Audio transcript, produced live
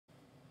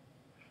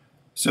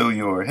So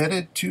you're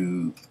headed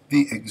to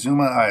the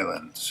Exuma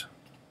Islands.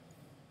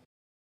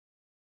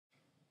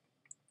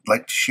 I'd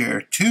like to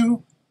share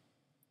two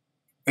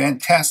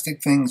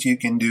fantastic things you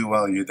can do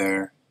while you're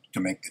there to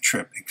make the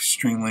trip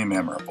extremely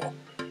memorable.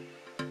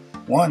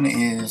 One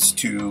is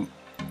to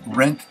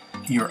rent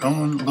your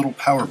own little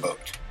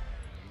powerboat.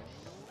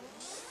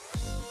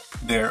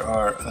 There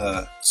are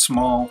a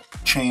small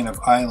chain of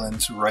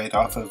islands right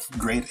off of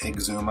Great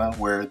Exuma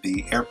where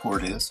the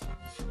airport is,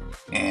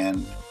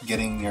 and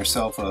getting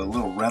yourself a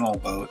little rental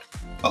boat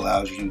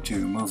allows you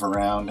to move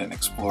around and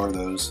explore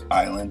those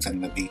islands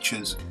and the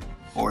beaches.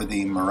 Or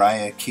the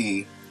Mariah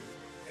Key,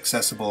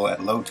 accessible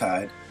at low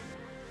tide,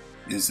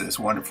 is this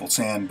wonderful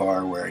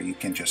sandbar where you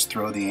can just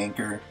throw the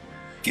anchor,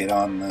 get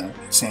on the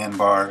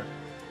sandbar,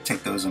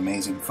 take those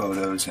amazing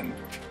photos, and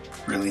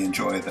really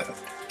enjoy the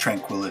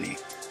tranquility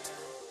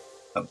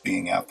of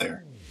being out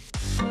there.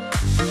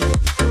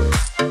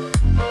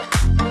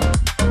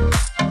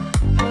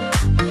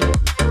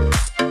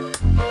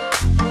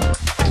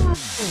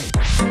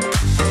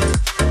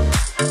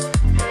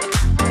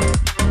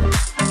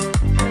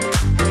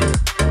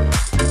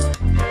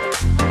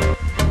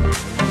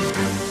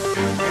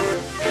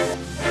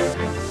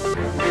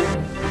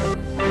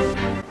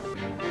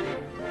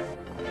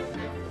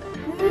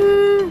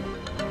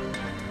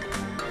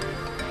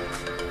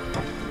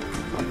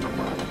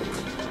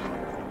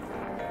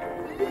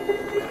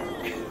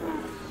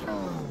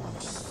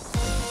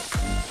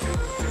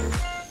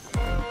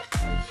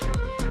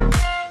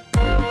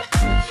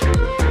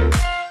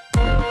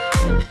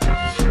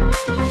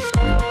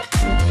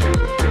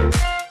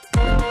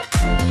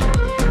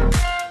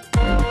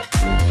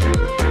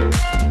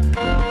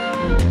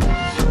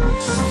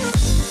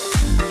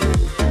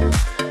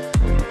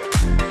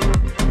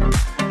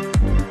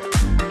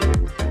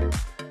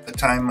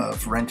 Time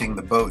of renting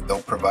the boat,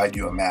 they'll provide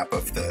you a map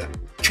of the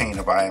chain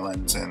of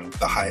islands and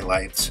the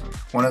highlights.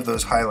 One of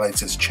those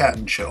highlights is Chat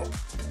and Chill.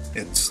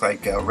 It's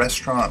like a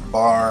restaurant,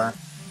 bar,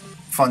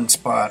 fun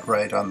spot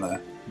right on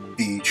the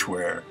beach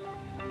where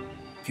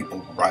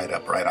people ride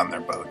up right on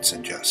their boats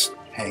and just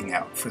hang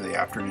out for the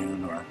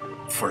afternoon or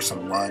for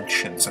some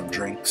lunch and some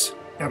drinks.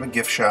 They have a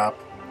gift shop,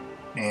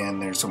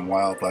 and there's some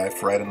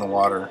wildlife right in the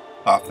water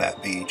off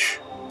that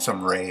beach.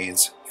 Some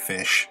rays,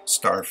 fish,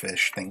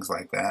 starfish, things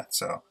like that.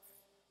 So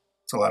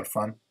it's a lot of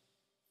fun.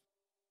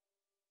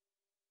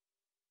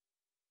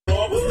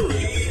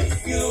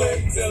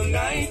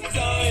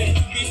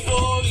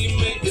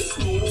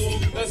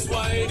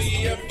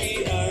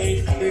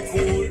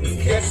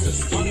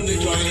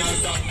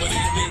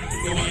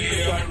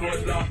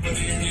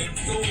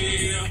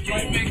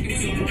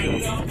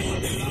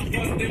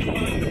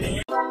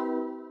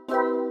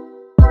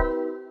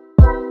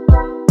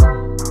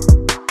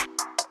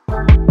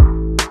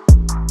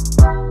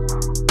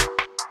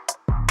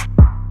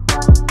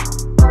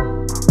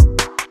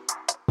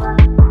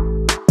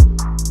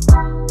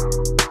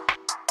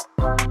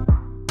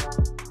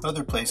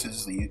 Other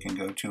places that you can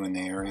go to in the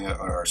area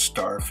are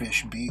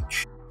Starfish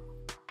Beach.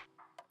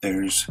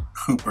 There's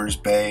Hooper's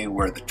Bay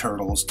where the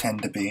turtles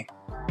tend to be.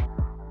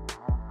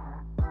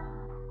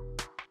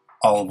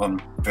 All of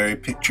them very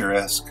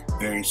picturesque,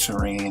 very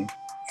serene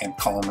and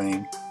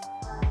calming.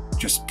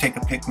 Just take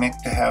a picnic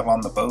to have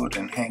on the boat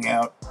and hang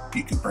out.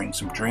 You can bring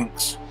some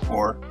drinks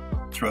or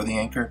throw the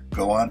anchor,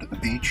 go onto the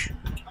beach,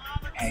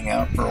 hang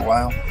out for a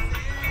while.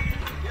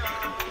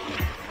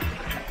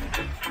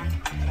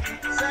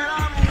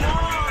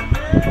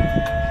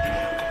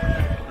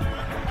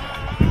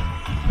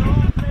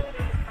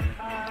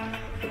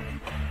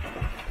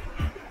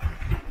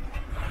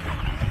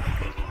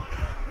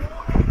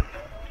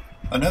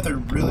 Another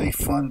really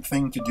fun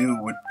thing to do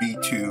would be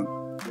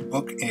to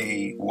book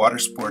a water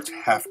sports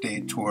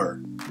half-day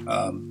tour.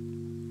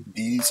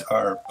 These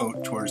are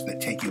boat tours that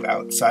take you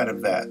outside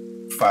of that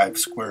 5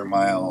 square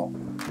mile,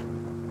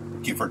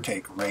 give or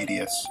take,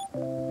 radius.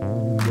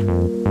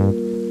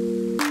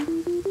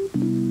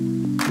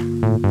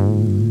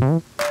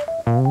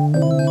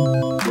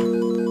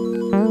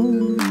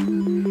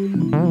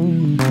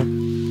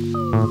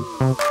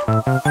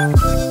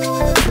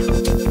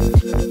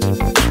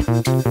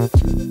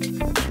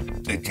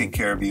 They take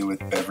care of you with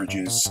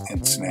beverages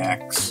and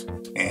snacks,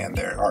 and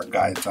there are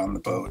guides on the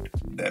boat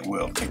that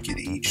will take you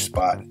to each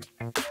spot.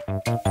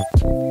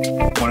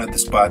 One of the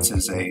spots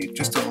is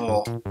just a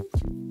little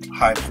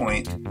high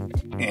point,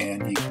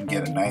 and you can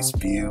get a nice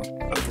view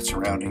of the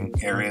surrounding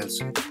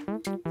areas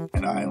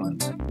and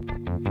islands.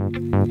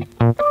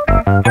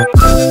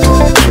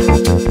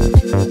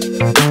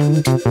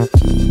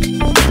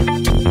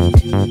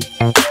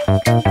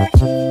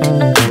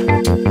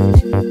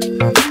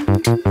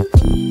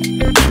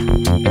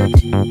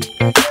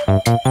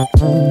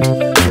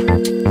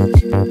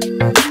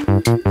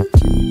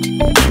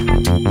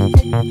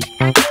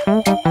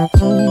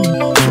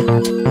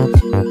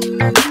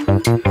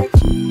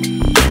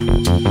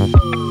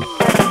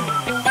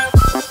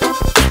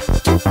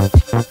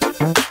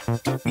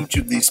 Each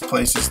of these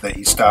places that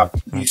you stop,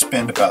 you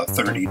spend about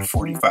 30 to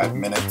 45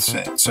 minutes,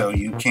 and so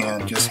you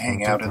can just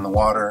hang out in the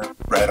water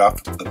right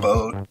off of the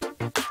boat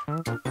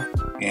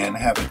and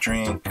have a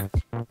drink,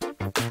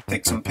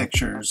 take some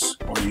pictures,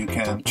 or you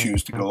can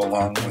choose to go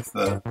along with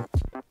the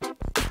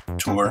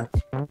tour.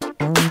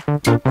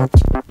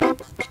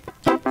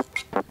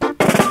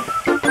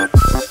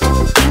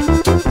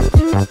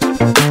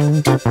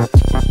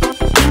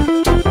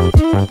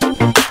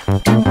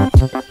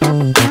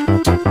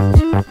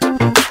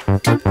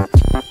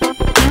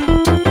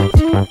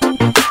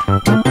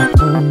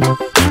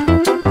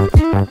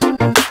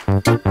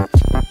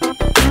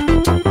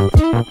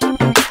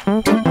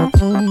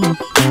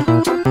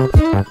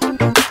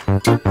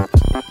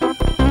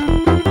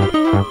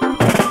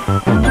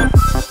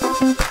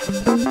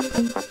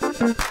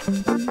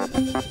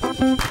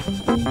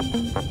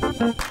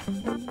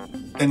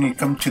 Then you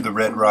come to the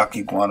Red Rock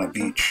Iguana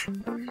Beach.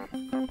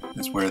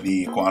 This is where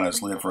the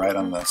iguanas live right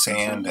on the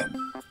sand and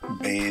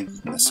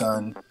bathe in the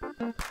sun.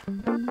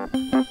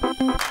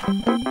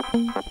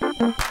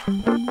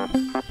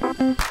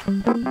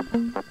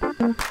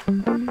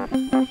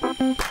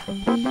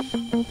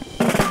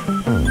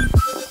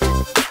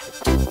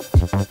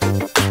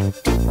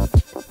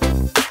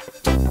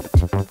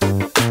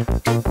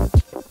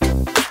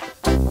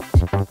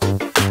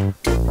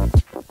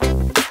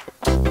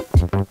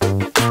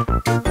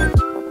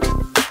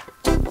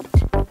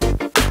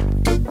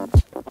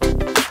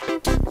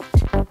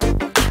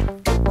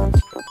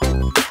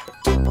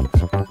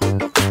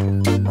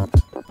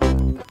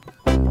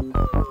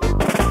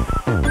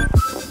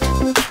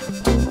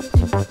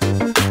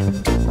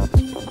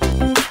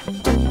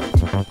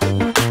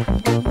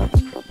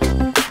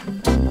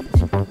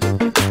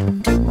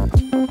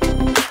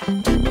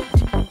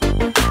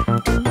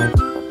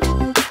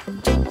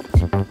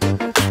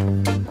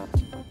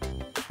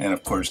 And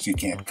of course, you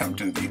can't come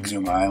to the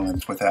Exuma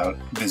Islands without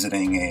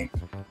visiting a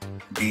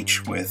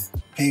beach with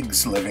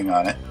pigs living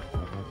on it.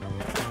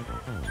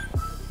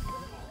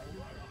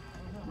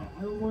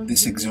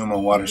 This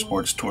Exuma water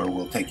sports tour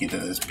will take you to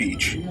this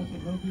beach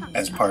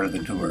as part of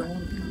the tour.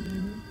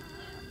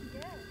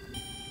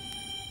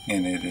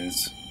 And it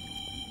is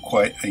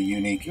quite a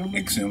unique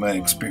Exuma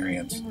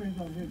experience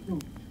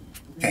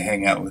to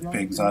hang out with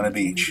pigs on a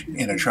beach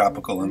in a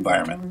tropical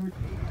environment.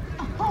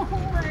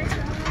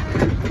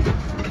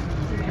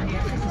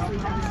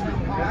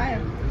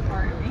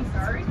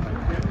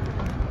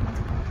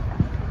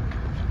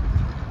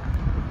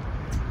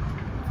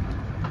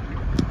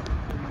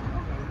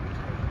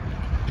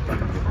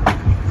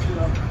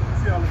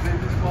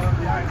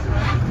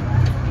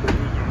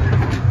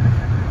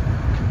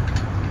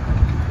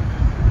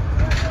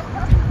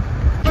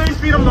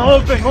 Feed them the whole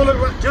thing. Hold it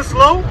just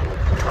low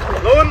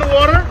in the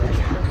water,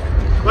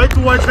 right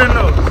towards their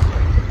nose.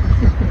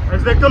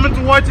 As they're coming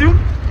towards you,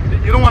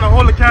 you don't want to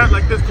hold the cat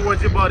like this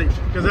towards your body,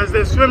 because as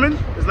they're swimming,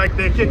 it's like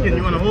they're kicking.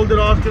 You want to hold it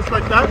off just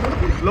like that,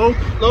 low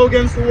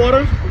against the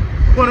water,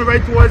 point it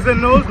right towards their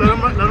nose.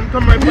 Let them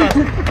come right past.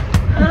 Just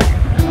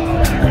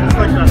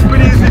like that.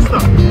 Pretty easy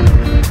stuff.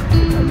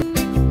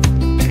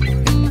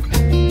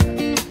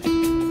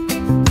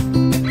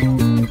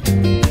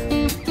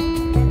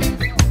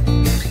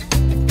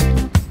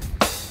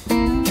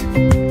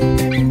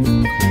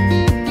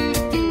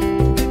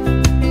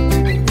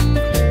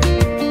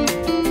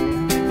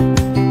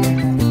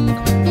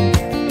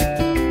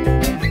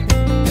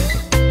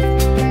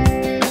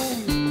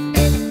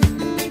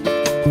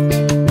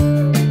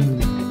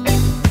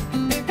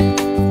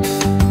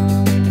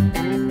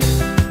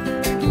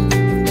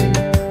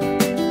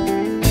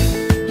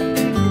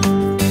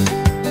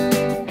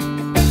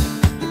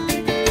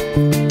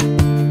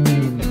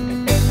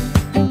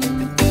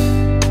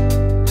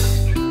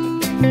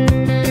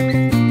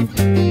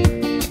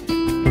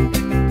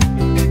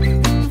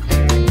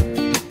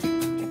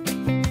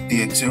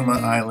 The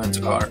Exuma Islands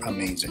are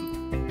amazing.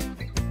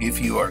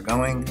 If you are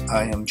going,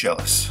 I am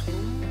jealous.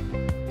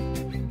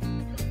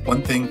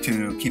 One thing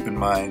to keep in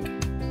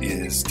mind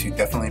is to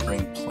definitely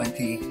bring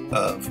plenty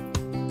of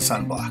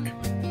sunblock,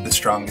 the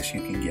strongest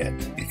you can get.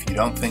 If you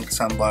don't think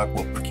sunblock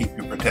will keep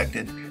you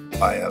protected,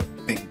 buy a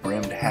big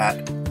brimmed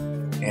hat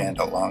and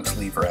a long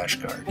sleeve rash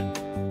guard,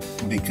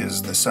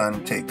 because the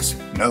sun takes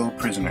no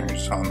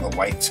prisoners on the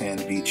white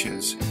sand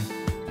beaches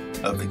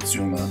of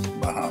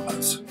Exuma,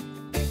 Bahamas.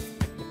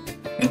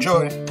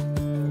 Enjoy!